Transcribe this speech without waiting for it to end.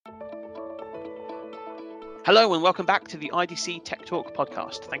Hello and welcome back to the IDC Tech Talk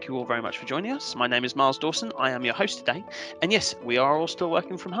podcast. Thank you all very much for joining us. My name is Miles Dawson. I am your host today. And yes, we are all still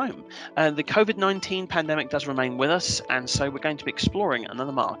working from home. The COVID-19 pandemic does remain with us, and so we're going to be exploring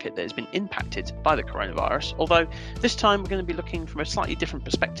another market that has been impacted by the coronavirus, although this time we're going to be looking from a slightly different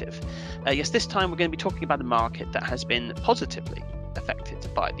perspective. This time we're going to be talking about a market that has been positively affected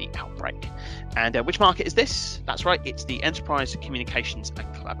by the outbreak. And which market is this? That's right, it's the enterprise communications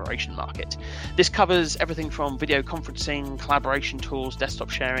and collaboration market. This covers everything from video conferencing, collaboration tools, desktop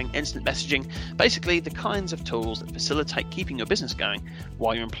sharing, instant messaging, basically the kinds of tools that facilitate keeping your business going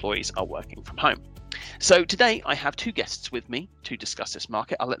while your employees are working from home. So today I have two guests with me to discuss this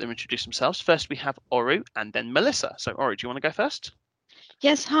market. I'll let them introduce themselves. First we have Oru and then Melissa. So Oru, do you want to go first?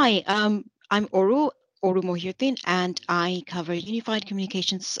 Yes, hi. I'm Oru Mohyuddin, and I cover unified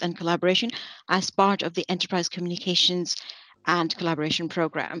communications and collaboration as part of the Enterprise Communications and Collaboration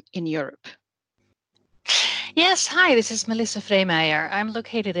Program in Europe. Yes, hi, this is Melissa Vreemeyer. I'm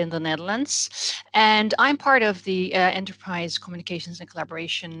located in the Netherlands, and I'm part of the Enterprise Communications and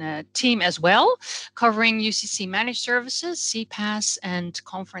Collaboration team as well, covering UCC Managed Services, CPaaS, and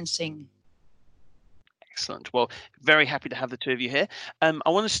conferencing. Excellent. Well, very happy to have the two of you here. I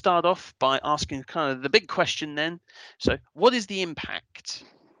want to start off by asking kind of the big question then. So what is the impact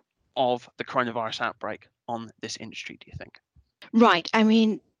of the coronavirus outbreak on this industry, do you think? Right. I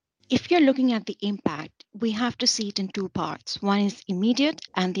mean, if you're looking at the impact, we have to see it in two parts. One is immediate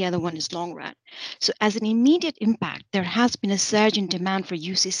and the other one is long run. So as an immediate impact, there has been a surge in demand for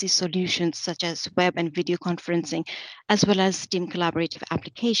UCC solutions such as web and video conferencing, as well as team collaborative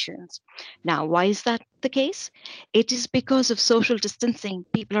applications. Now, why is that the case? It is because of social distancing.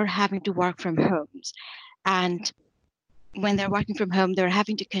 People are having to work from homes. And when they're working from home, they're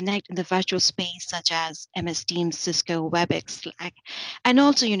having to connect in the virtual space, such as MS Teams, Cisco, WebEx, Slack. And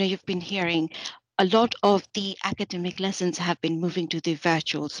also, you've been hearing a lot of the academic lessons have been moving to the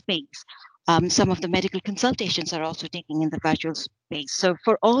virtual space. Some of the medical consultations are also taking in the virtual space. So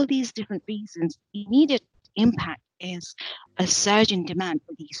for all these different reasons, immediate impact is a surge in demand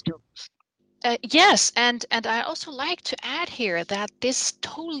for these tools. Yes, and I also like to add here that this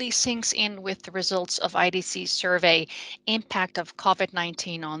totally syncs in with the results of IDC's survey, Impact of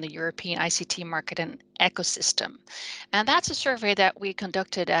COVID-19 on the European ICT Market and Ecosystem. And that's a survey that we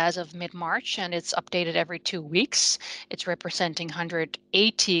conducted as of mid-March, and it's updated every 2 weeks. It's representing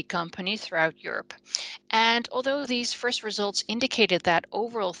 180 companies throughout Europe. And although these first results indicated that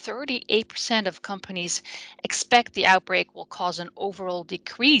overall 38% of companies expect the outbreak will cause an overall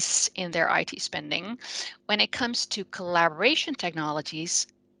decrease in their IT spending, when it comes to collaboration technologies,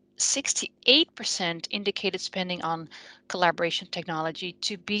 68% indicated spending on collaboration technology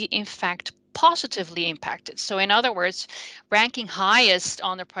to be, in fact, positively impacted. So in other words, ranking highest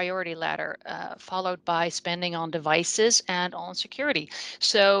on the priority ladder, followed by spending on devices and on security.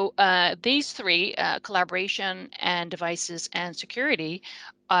 So these three, collaboration and devices and security,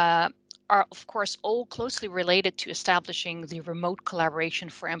 are of course all closely related to establishing the remote collaboration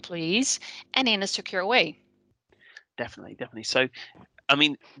for employees and in a secure way. Definitely. So I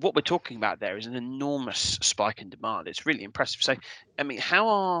mean, what we're talking about there is an enormous spike in demand. It's really impressive. So, I mean, how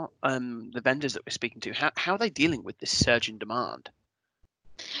are the vendors that we're speaking to, how are they dealing with this surge in demand?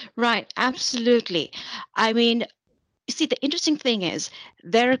 Right, absolutely. I mean, you see, the interesting thing is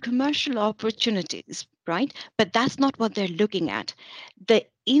there are commercial opportunities, right? But that's not what they're looking at. The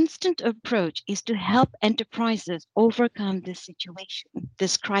instant approach is to help enterprises overcome this situation,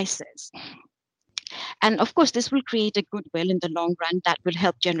 this crisis. And of course, this will create a goodwill in the long run that will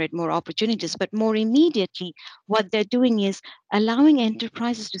help generate more opportunities. But more immediately, what they're doing is allowing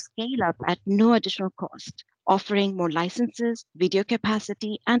enterprises to scale up at no additional cost, offering more licenses, video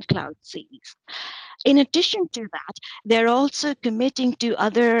capacity, and cloud seats. In addition to that, they're also committing to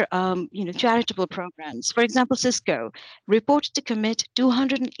other charitable programs. For example, Cisco reports to commit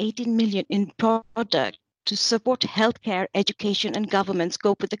 218 million in product to support healthcare, education, and governments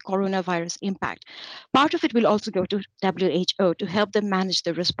cope with the coronavirus impact. Part of it will also go to WHO to help them manage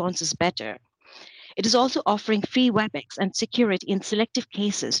the responses better. It is also offering free WebEx and security in selective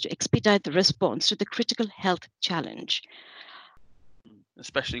cases to expedite the response to the critical health challenge.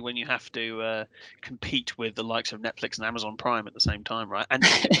 Especially when you have to compete with the likes of Netflix and Amazon Prime at the same time, right? And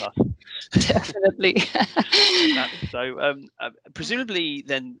Definitely. So presumably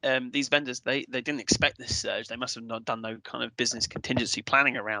then these vendors, they didn't expect this surge. They must have not done no kind of business contingency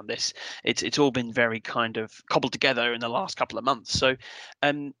planning around this. It's all been very kind of cobbled together in the last couple of months. So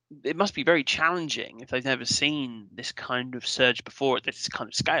it must be very challenging if they've never seen this kind of surge before at this kind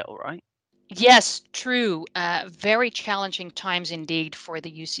of scale, right? Yes, true. Very challenging times indeed for the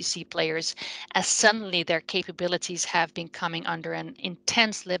UCC players, as suddenly their capabilities have been coming under an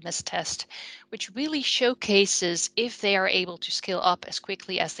intense litmus test, which really showcases if they are able to scale up as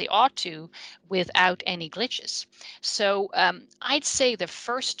quickly as they ought to without any glitches. So I'd say the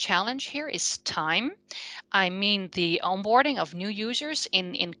first challenge here is time. I mean, the onboarding of new users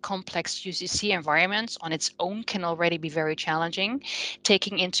in complex UCC environments on its own can already be very challenging,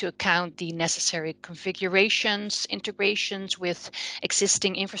 taking into account the necessary configurations, integrations with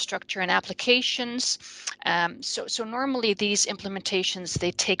existing infrastructure and applications. So normally these implementations,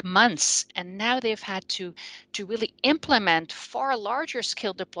 they take months, and now they've had to really implement far larger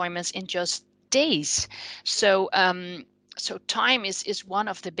scale deployments in just days. So so time is one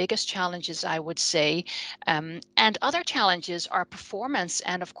of the biggest challenges, I would say. And other challenges are performance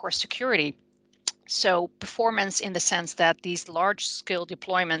and, of course, security. So performance in the sense that these large scale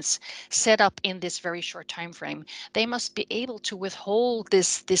deployments set up in this very short time frame, they must be able to withhold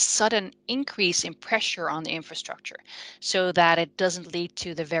this sudden increase in pressure on the infrastructure so that it doesn't lead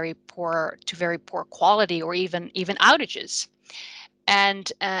to the very poor quality or even outages.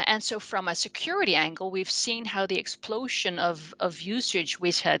 And so from a security angle, we've seen how the explosion of usage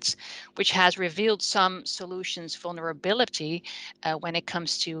which has revealed some solutions vulnerability when it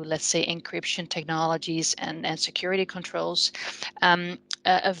comes to, let's say, encryption technologies and security controls.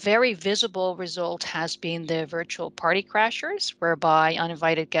 A very visible result has been the virtual party crashers, whereby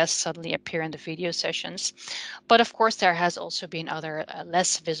uninvited guests suddenly appear in the video sessions. But of course, there has also been other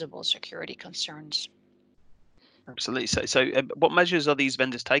less visible security concerns. Absolutely. So what measures are these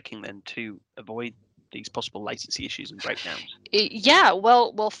vendors taking then to avoid these possible latency issues and breakdowns? Yeah,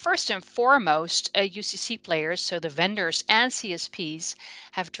 well, first and foremost, UCC players, so the vendors and CSPs,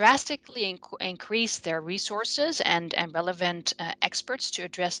 have drastically increased their resources and relevant experts to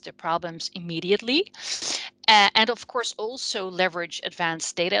address the problems immediately. And of course, also leverage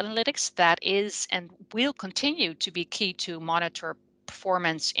advanced data analytics that is and will continue to be key to monitor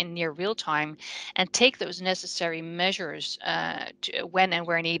performance in near real time and take those necessary measures when and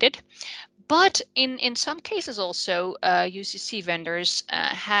where needed. But in some cases also, UCC vendors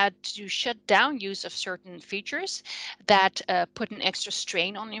had to shut down use of certain features that put an extra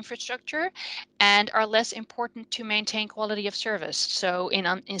strain on infrastructure and are less important to maintain quality of service. So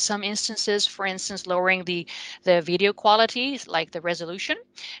in some instances, for instance, lowering the video quality, like the resolution,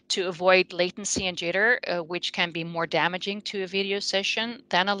 to avoid latency and jitter, which can be more damaging to a video session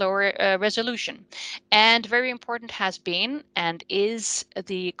than a lower resolution. And very important has been and is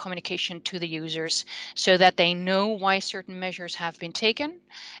the communication to the users so that they know why certain measures have been taken.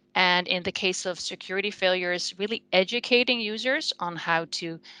 And in the case of security failures, really educating users on how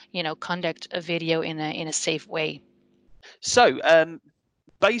to, conduct a video in a safe way. So,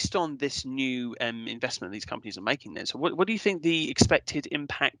 based on this new investment these companies are making, then, so what do you think the expected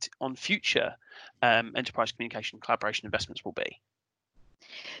impact on future enterprise communication collaboration investments will be?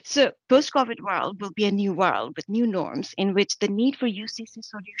 So, post-COVID world will be a new world with new norms in which the need for UCC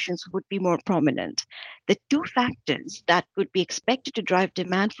solutions would be more prominent. The two factors that would be expected to drive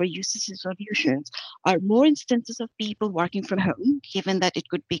demand for UCC solutions are more instances of people working from home, given that it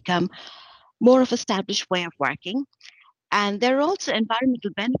could become more of established way of working. And there are also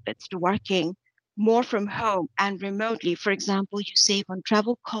environmental benefits to working more from home and remotely. For example, you save on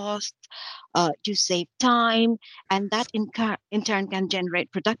travel costs, you save time, and that in turn can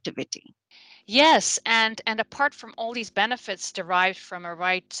generate productivity. Yes, and apart from all these benefits derived from a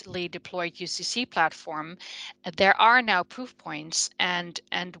rightly deployed UCC platform, there are now proof points, and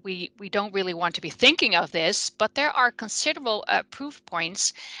we don't really want to be thinking of this, but there are considerable proof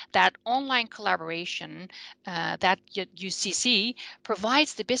points that online collaboration, that UCC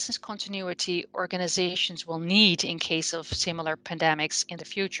provides the business continuity organizations will need in case of similar pandemics in the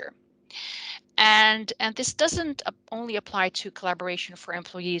future. And this doesn't only apply to collaboration for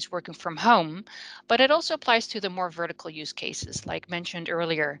employees working from home, but it also applies to the more vertical use cases, like mentioned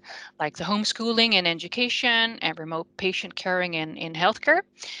earlier, like the homeschooling in education and remote patient caring in healthcare.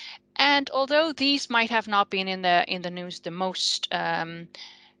 And although these might have not been in the news the most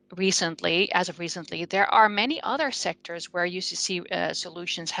recently, as of recently, there are many other sectors where UCC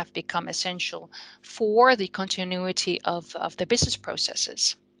solutions have become essential for the continuity of the business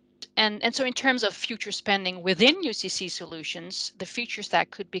processes. And so in terms of future spending within UCC solutions, the features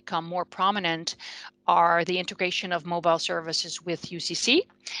that could become more prominent are the integration of mobile services with UCC,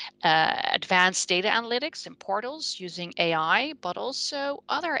 advanced data analytics and portals using AI, but also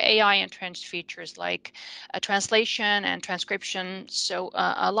other AI entrenched features like translation and transcription. So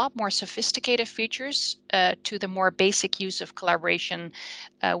a lot more sophisticated features to the more basic use of collaboration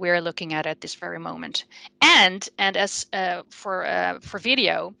we're looking at this very moment. And as for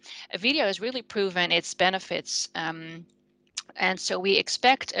video, video has really proven its benefits. And so we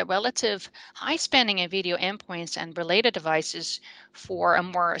expect a relative high spending in video endpoints and related devices for a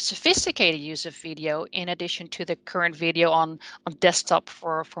more sophisticated use of video, in addition to the current video on desktop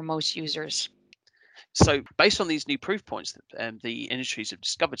for most users. So based on these new proof points that the industries have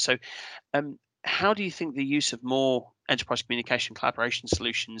discovered, so how do you think the use of more enterprise communication collaboration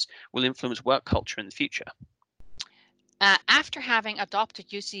solutions will influence work culture in the future? After having adopted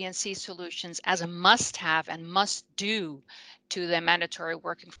UC&C solutions as a must-have and must-do to the mandatory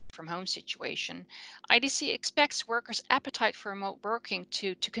working from home situation, IDC expects workers' appetite for remote working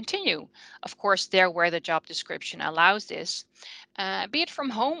to continue. Of course, there where the job description allows this, be it from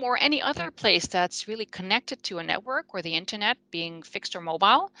home or any other place that's really connected to a network or the internet, being fixed or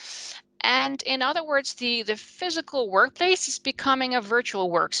mobile. And in other words, the physical workplace is becoming a virtual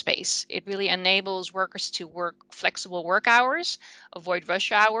workspace. It really enables workers to work flexible work hours, avoid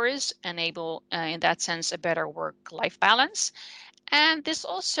rush hours, enable, in that sense, a better work-life balance. And this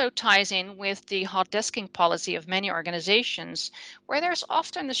also ties in with the hot desking policy of many organizations, where there's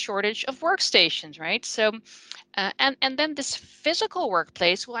often a shortage of workstations, right? So, and then this physical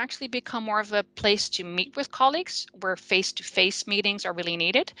workplace will actually become more of a place to meet with colleagues, where face-to-face meetings are really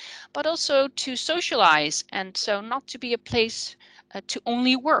needed, but also to socialize, and so not to be a place to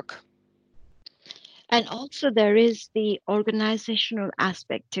only work. And also, there is the organizational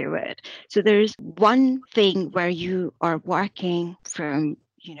aspect to it. So there is one thing where you are working from,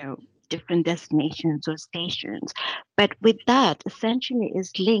 different destinations or stations. But with that, essentially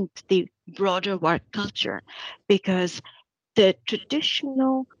is linked the broader work culture, because the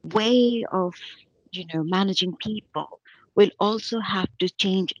traditional way of, managing people will also have to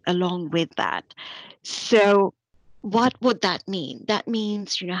change along with that. So what would that mean? That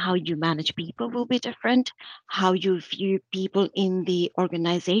means, how you manage people will be different. How you view people in the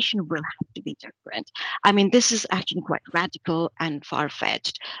organization will have to be different. I mean, this is actually quite radical and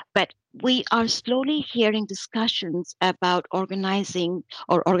far-fetched, but we are slowly hearing discussions about organizing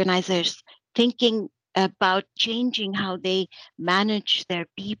or organizers thinking about changing how they manage their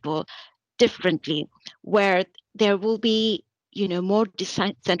people differently, where there will be, more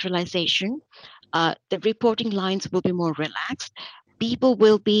decentralization. The reporting lines will be more relaxed. People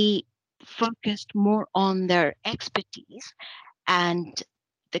will be focused more on their expertise, and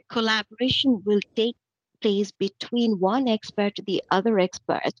the collaboration will take place between one expert to the other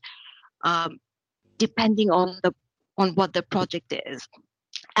expert, um, depending on what the project is.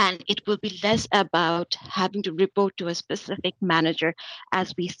 And it will be less about having to report to a specific manager,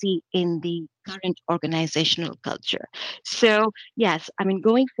 as we see in the current organizational culture. So yes, I mean,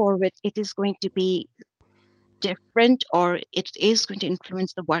 going forward, it is going to be different, or it is going to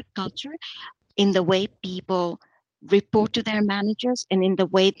influence the work culture in the way people report to their managers and in the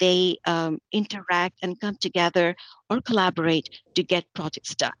way they interact and come together or collaborate to get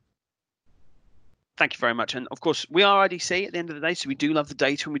projects done. Thank you very much. And of course, we are IDC at the end of the day, so we do love the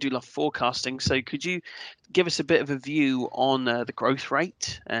data and we do love forecasting. So could you give us a bit of a view on the growth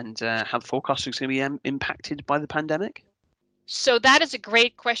rate and how the forecasting is going to be impacted by the pandemic? So that is a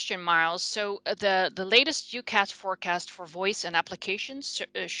great question, Miles. So the latest UCAS forecast for voice and applications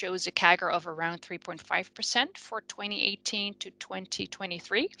shows a CAGR of around 3.5% for 2018 to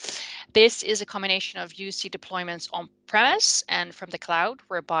 2023. This is a combination of UC deployments on premise and from the cloud,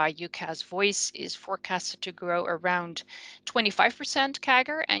 whereby UCAS voice is forecasted to grow around 25%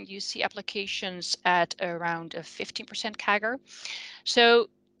 CAGR and UC applications at around a 15% CAGR. So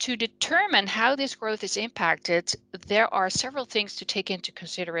to determine how this growth is impacted, there are several things to take into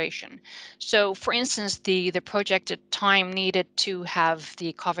consideration. So, for instance, the projected time needed to have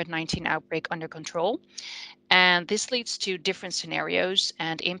the COVID-19 outbreak under control. And this leads to different scenarios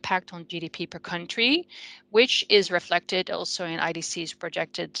and impact on GDP per country, which is reflected also in IDC's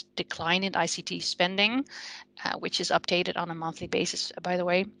projected decline in ICT spending, which is updated on a monthly basis, by the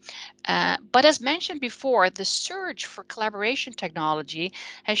way. But as mentioned before, the surge for collaboration technology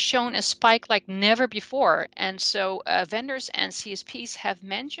has shown a spike like never before. And so vendors and CSPs have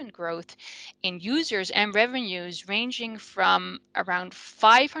mentioned growth in users and revenues ranging from around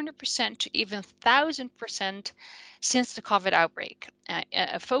 500% to even 1,000% since the COVID outbreak.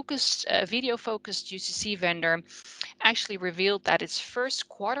 A video-focused UCC vendor actually revealed that its first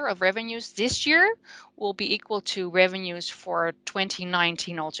quarter of revenues this year will be equal to revenues for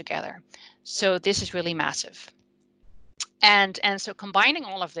 2019 altogether. So this is really massive. And so combining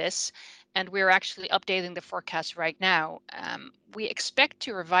all of this, and we're actually updating the forecast right now, we expect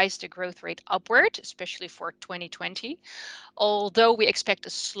to revise the growth rate upward, especially for 2020, although we expect a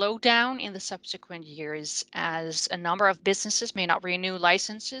slowdown in the subsequent years as a number of businesses may not renew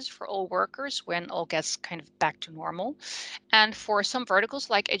licenses for all workers when all gets kind of back to normal. And for some verticals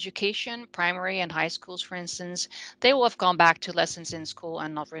like education, primary and high schools, for instance, they will have gone back to lessons in school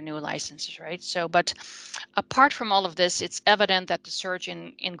and not renew licenses, right? So, but apart from all of this, it's evident that the surge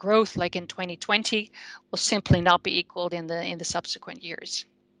in growth, like in 2020, will simply not be equaled in the subsequent years.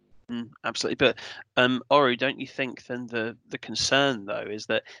 Absolutely. But Oru, don't you think then the concern though is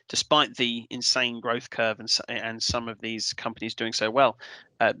that despite the insane growth curve and some of these companies doing so well,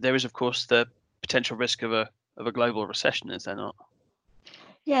 there is of course the potential risk of a global recession, is there not?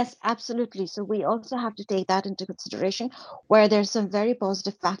 Yes, absolutely. So we also have to take that into consideration, where there's some very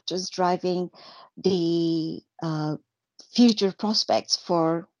positive factors driving the future prospects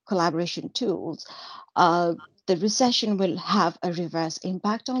for collaboration tools. The recession will have a reverse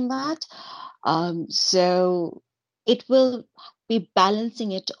impact on that. So it will be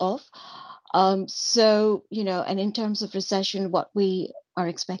balancing it off. And in terms of recession, what we are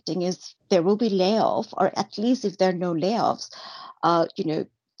expecting is there will be layoff, or at least if there are no layoffs, the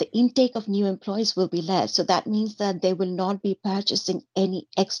intake of new employees will be less. So that means that they will not be purchasing any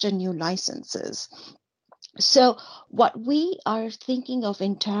extra new licenses. So what we are thinking of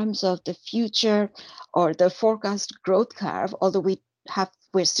in terms of the future or the forecast growth curve, although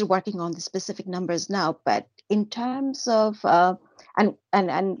we're still working on the specific numbers now, but in terms of so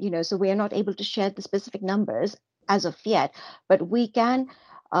we are not able to share the specific numbers as of yet, but we can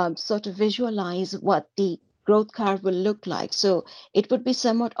sort of visualize what the growth curve will look like. So it would be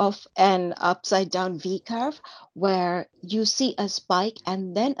somewhat of an upside down V curve where you see a spike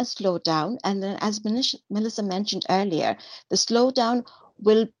and then a slowdown. And then, as Melissa mentioned earlier, the slowdown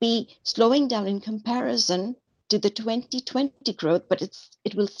will be slowing down in comparison to the 2020 growth, but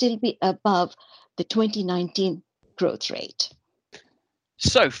it will still be above the 2019 growth rate.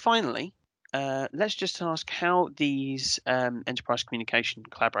 So finally, let's just ask how these enterprise communication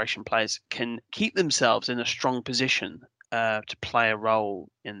collaboration players can keep themselves in a strong position to play a role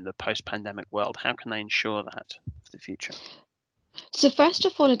in the post-pandemic world. How can they ensure that for the future? So first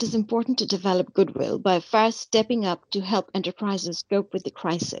of all, it is important to develop goodwill by first stepping up to help enterprises cope with the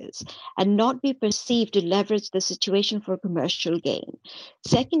crisis and not be perceived to leverage the situation for commercial gain.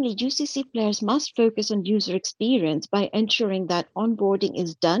 Secondly, UCC players must focus on user experience by ensuring that onboarding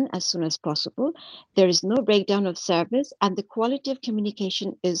is done as soon as possible, there is no breakdown of service, and the quality of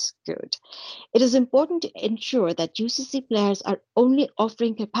communication is good. It is important to ensure that UCC players are only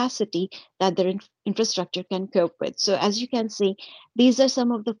offering capacity that their infrastructure can cope with. So as you can see, these are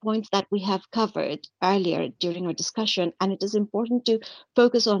some of the points that we have covered earlier during our discussion, and it is important to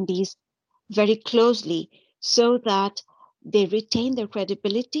focus on these very closely so that they retain their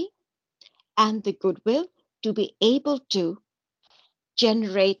credibility and the goodwill to be able to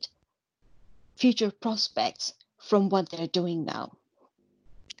generate future prospects from what they're doing now.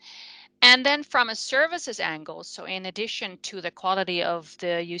 And then from a services angle, so in addition to the quality of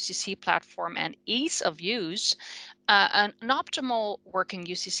the UCC platform and ease of use, an optimal working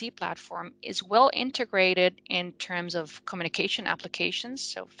UCC platform is well integrated in terms of communication applications,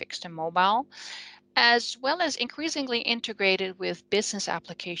 so fixed and mobile, as well as increasingly integrated with business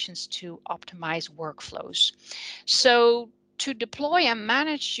applications to optimize workflows. So to deploy and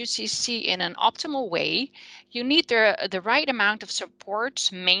manage UCC in an optimal way, you need the right amount of support,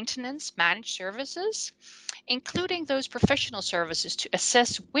 maintenance, managed services, including those professional services to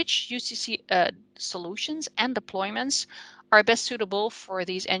assess which UCC solutions and deployments are best suitable for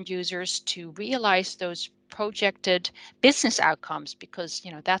these end users to realize those projected business outcomes, because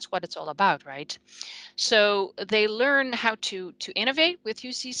that's what it's all about, right? So they learn how to innovate with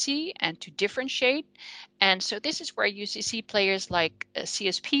UCC and to differentiate. And so this is where UCC players like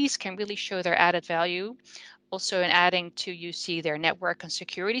CSPs can really show their added value, also in adding to UC their network and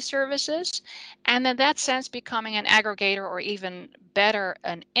security services, and in that sense becoming an aggregator or even better,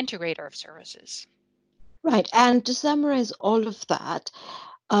 an integrator of services. Right. And to summarize all of that,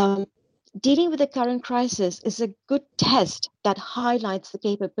 dealing with the current crisis is a good test that highlights the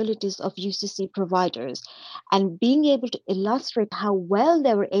capabilities of UCC providers, and being able to illustrate how well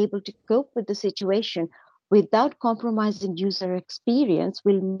they were able to cope with the situation without compromising user experience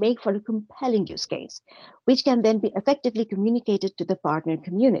will make for a compelling use case, which can then be effectively communicated to the partner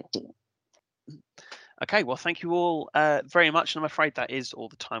community. Okay, well, thank you all very much. And I'm afraid that is all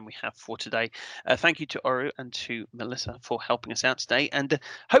the time we have for today. Thank you to Oru and to Melissa for helping us out today. And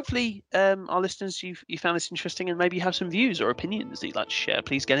hopefully, our listeners, you found this interesting and maybe you have some views or opinions that you'd like to share.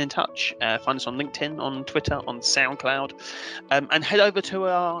 Please get in touch. Find us on LinkedIn, on Twitter, on SoundCloud, and head over to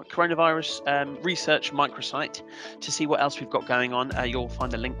our coronavirus research microsite to see what else we've got going on. You'll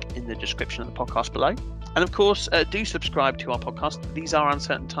find a link in the description of the podcast below. And of course, do subscribe to our podcast. These are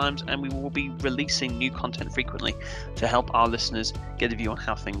uncertain times, and we will be releasing new content frequently to help our listeners get a view on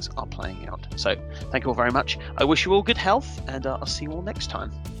how things are playing out. So thank you all very much. I wish you all good health, and I'll see you all next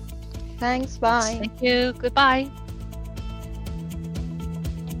time. Thanks. Bye. Thank you. Goodbye.